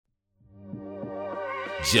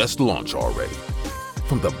Just launch already.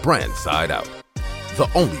 From the brand side out. The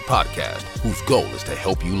only podcast whose goal is to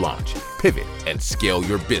help you launch, pivot, and scale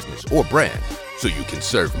your business or brand so you can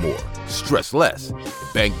serve more, stress less,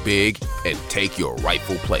 bank big, and take your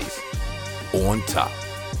rightful place on top.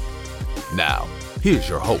 Now, here's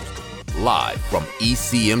your host, live from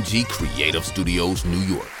ECMG Creative Studios, New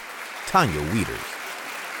York, Tanya Wieters.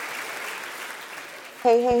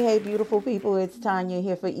 Hey, beautiful people. It's Tanya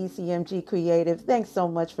here for ECMG Creative. Thanks so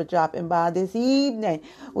much for dropping by this evening.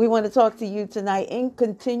 We want to talk to you tonight in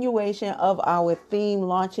continuation of our theme,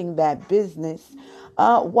 launching that business.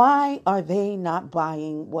 Why are they not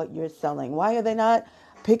buying what you're selling? Why are they not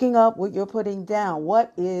picking up what you're putting down?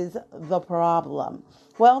 What is the problem?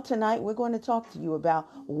 Well, tonight we're going to talk to you about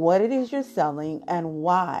what it is you're selling and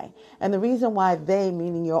why. And the reason why they,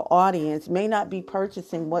 meaning your audience, may not be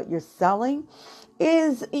purchasing what you're selling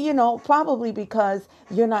is, probably because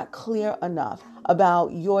you're not clear enough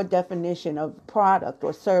about your definition of product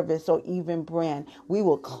or service or even brand. We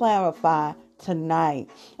will clarify tonight.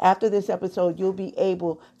 After this episode, you'll be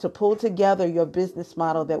able to pull together your business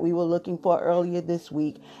model that we were looking for earlier this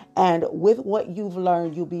week. And with what you've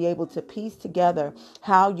learned, you'll be able to piece together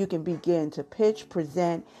how you can begin to pitch,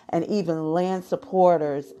 present, and even land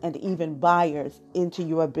supporters and even buyers into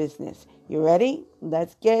your business. You ready?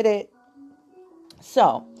 Let's get it.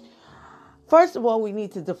 So, first of all, we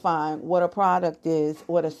need to define what a product is,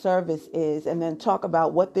 what a service is, and then talk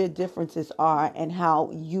about what their differences are and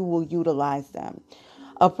how you will utilize them.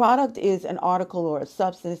 A product is an article or a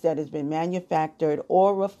substance that has been manufactured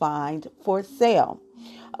or refined for sale.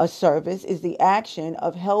 A service is the action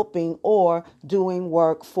of helping or doing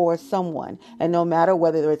work for someone. And no matter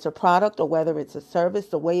whether it's a product or whether it's a service,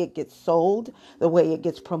 the way it gets sold, the way it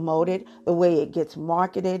gets promoted, the way it gets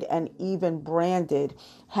marketed and even branded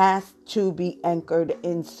has to be anchored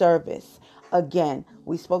in service. Again,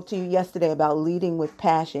 we spoke to you yesterday about leading with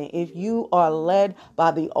passion. If you are led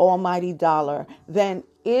by the almighty dollar, then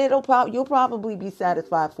you'll probably be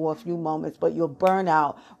satisfied for a few moments, but you'll burn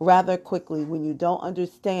out rather quickly when you don't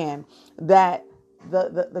understand that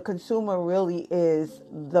the consumer really is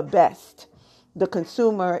the best. The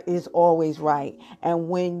consumer is always right. And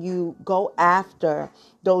when you go after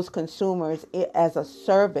those consumers as a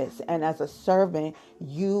service and as a servant,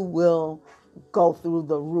 you will go through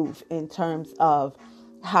the roof in terms of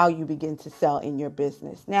how you begin to sell in your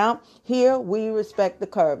business. Now, here we respect the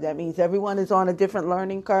curve. That means everyone is on a different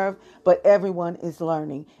learning curve, but everyone is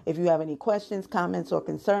learning. If you have any questions, comments, or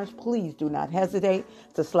concerns, please do not hesitate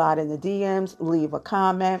to slide in the DMs, leave a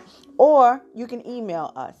comment, or you can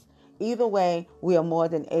email us. Either way, we are more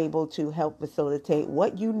than able to help facilitate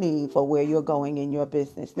what you need for where you're going in your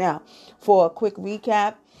business. Now, for a quick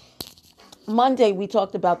recap, Monday, we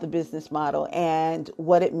talked about the business model and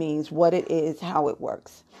what it means, what it is, how it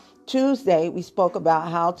works. Tuesday, we spoke about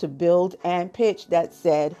how to build and pitch that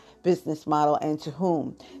said business model and to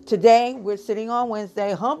whom. Today, we're sitting on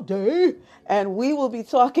Wednesday, hump day, and we will be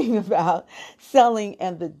talking about selling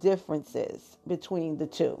and the differences between the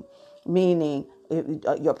two, meaning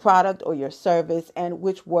your product or your service and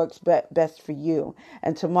which works best for you.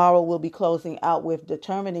 And tomorrow we'll be closing out with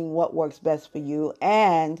determining what works best for you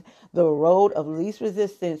and the road of least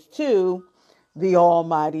resistance to the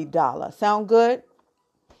almighty dollar. Sound good?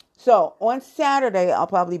 So on Saturday, I'll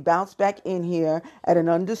probably bounce back in here at an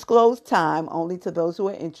undisclosed time, only to those who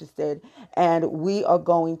are interested. And we are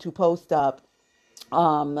going to post up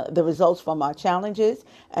the results from our challenges,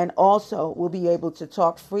 and also we'll be able to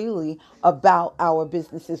talk freely about our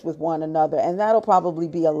businesses with one another, and that'll probably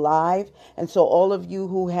be a live. And so all of you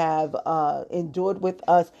who have endured with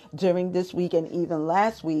us during this week and even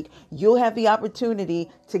last week, you'll have the opportunity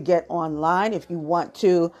to get online. If you want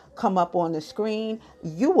to come up on the screen,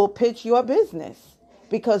 you will pitch your business,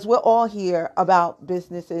 because we're all here about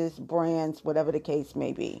businesses, brands, whatever the case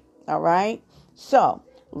may be. All right, so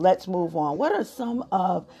let's move on. What are some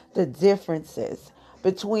of the differences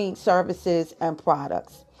between services and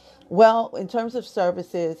products? Well, in terms of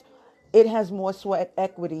services, it has more sweat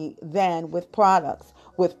equity than with products.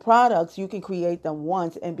 With products, you can create them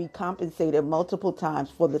once and be compensated multiple times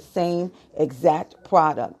for the same exact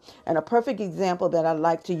product. And a perfect example that I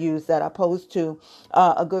like to use that I posed to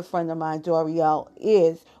a good friend of mine, Dorielle,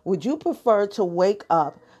 is, would you prefer to wake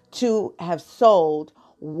up to have sold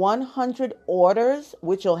 100 orders,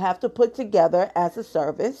 which you'll have to put together as a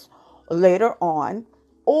service later on,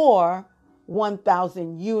 or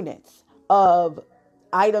 1,000 units of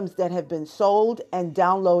items that have been sold and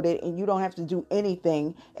downloaded, and you don't have to do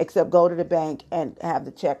anything except go to the bank and have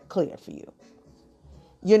the check cleared for you?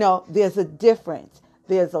 You know, there's a difference.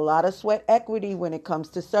 There's a lot of sweat equity when it comes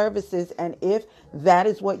to services. And if that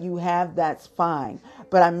is what you have, that's fine.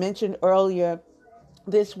 But I mentioned earlier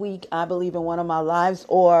this week, I believe in one of my lives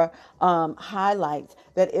or highlights,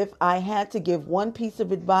 that if I had to give one piece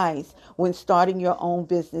of advice when starting your own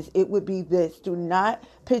business, it would be this: do not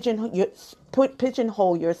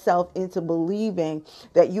pigeonhole yourself into believing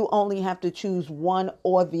that you only have to choose one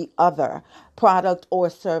or the other, product or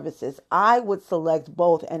services. I would select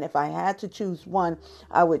both, and if I had to choose one,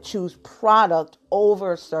 I would choose product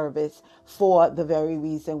over service for the very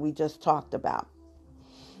reason we just talked about.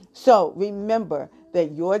 So remember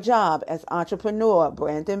that your job as entrepreneur,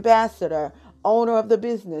 brand ambassador, owner of the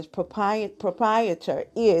business, proprietor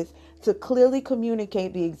is to clearly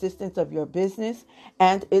communicate the existence of your business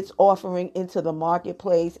and its offering into the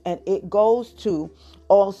marketplace. And it goes to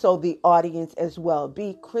also the audience as well.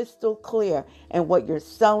 Be crystal clear in what you're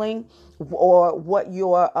selling or what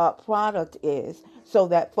your product is, so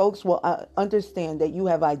that folks will understand that you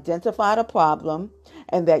have identified a problem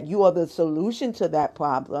and that you are the solution to that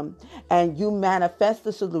problem, and you manifest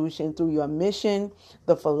the solution through your mission,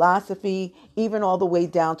 the philosophy, even all the way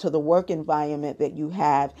down to the work environment that you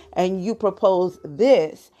have, and you propose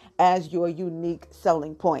this as your unique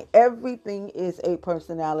selling point. Everything is a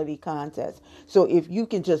personality contest. So if you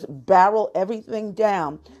can just barrel everything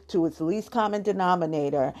down to its least common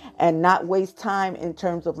denominator and not waste time in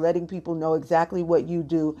terms of letting people know exactly what you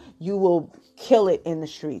do, you will kill it in the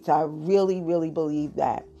streets. I really, really believe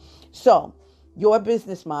that. So your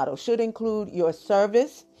business model should include your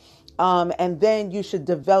service, and then you should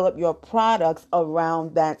develop your products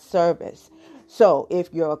around that service. So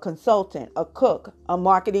if you're a consultant, a cook, a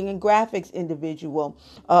marketing and graphics individual,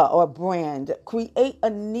 or brand, create a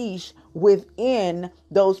niche within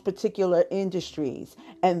those particular industries,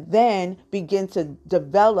 and then begin to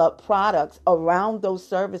develop products around those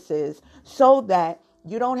services, so that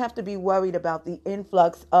you don't have to be worried about the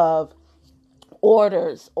influx of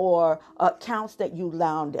orders or accounts that you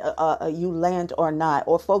land or not,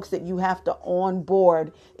 or folks that you have to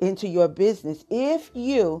onboard into your business. If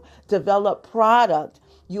you develop product,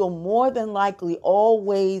 you'll more than likely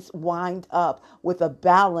always wind up with a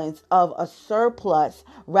balance of a surplus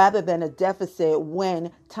rather than a deficit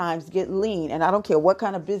when times get lean. And I don't care what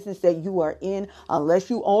kind of business that you are in, unless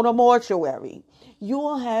you own a mortuary, you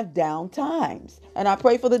will have down times. And I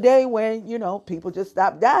pray for the day when, people just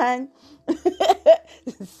stop dying.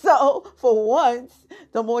 So for once,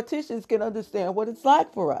 the morticians can understand what it's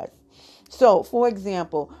like for us. So, for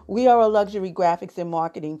example, we are a luxury graphics and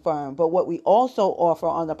marketing firm, but what we also offer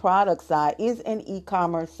on the product side is an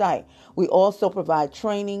e-commerce site. We also provide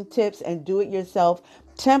training, tips, and do-it-yourself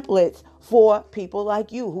templates for people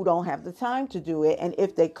like you who don't have the time to do it. And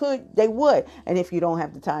if they could, they would. And if you don't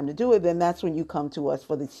have the time to do it, then that's when you come to us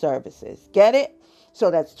for the services. Get it? So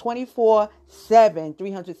that's 24/7,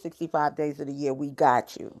 365 days of the year. We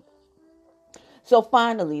got you. So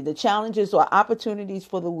finally, the challenges or opportunities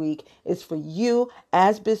for the week is for you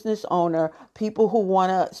as business owner, people who want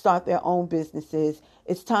to start their own businesses.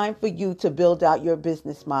 It's time for you to build out your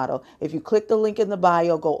business model. If you click the link in the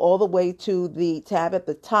bio, go all the way to the tab at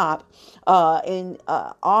the top in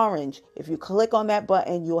orange. If you click on that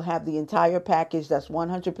button, you'll have the entire package that's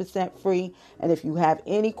 100% free. And if you have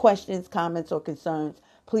any questions, comments, or concerns,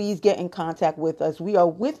 please get in contact with us. We are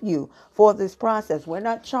with you for this process. We're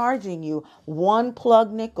not charging you one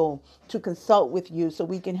plug nickel to consult with you, so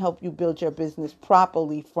we can help you build your business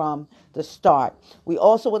properly from the start. We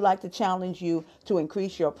also would like to challenge you to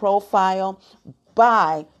increase your profile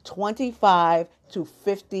by 25 to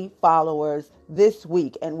 50 followers this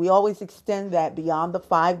week. And we always extend that beyond the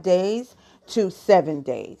 5 days to 7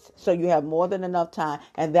 days. So you have more than enough time,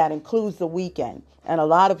 and that includes the weekend. And a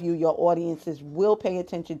lot of you, your audiences will pay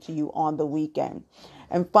attention to you on the weekend.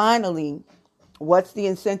 And finally, what's the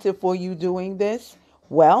incentive for you doing this?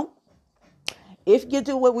 Well, if you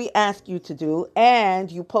do what we ask you to do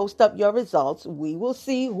and you post up your results, we will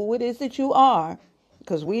see who it is that you are,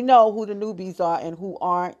 because we know who the newbies are and who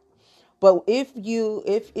aren't. But if you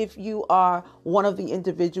are one of the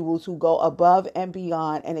individuals who go above and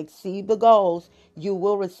beyond and exceed the goals, you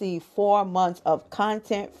will receive 4 months of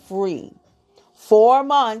content free. 4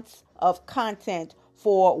 months of content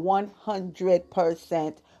for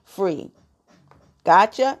 100% free.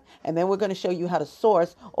 Gotcha? And then we're going to show you how to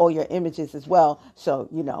source all your images as well, so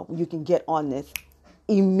you can get on this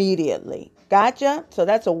immediately. Gotcha? So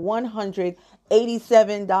that's a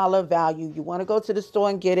 $187 value. You want to go to the store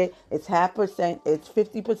and get it. It's 0.5%. It's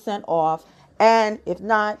 50% off. And if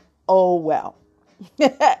not, oh well.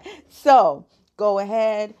 So go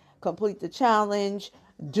ahead, complete the challenge,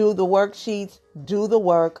 do the worksheets, do the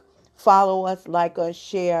work, Follow us, like us,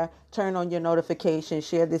 share, turn on your notifications,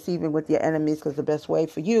 share this even with your enemies, because the best way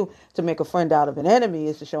for you to make a friend out of an enemy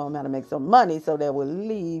is to show them how to make some money so they will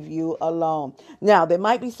leave you alone. Now, there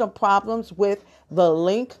might be some problems with the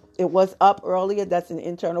link. It was up earlier. That's an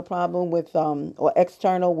internal problem with, or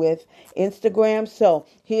external with Instagram. So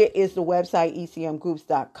here is the website,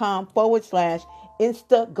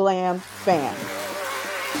 ecmgroups.com/InstaglamFam.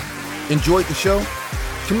 Enjoyed the show?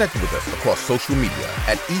 Connect with us across social media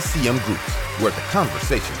at ECM Groups, where the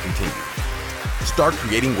conversation continues. Start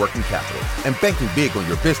creating working capital and banking big on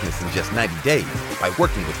your business in just 90 days by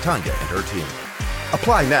working with Tanya and her team.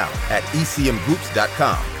 Apply now at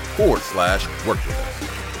ecmgroups.com/work with us.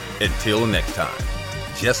 Until next time,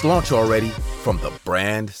 just launch already from the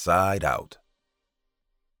brand side out.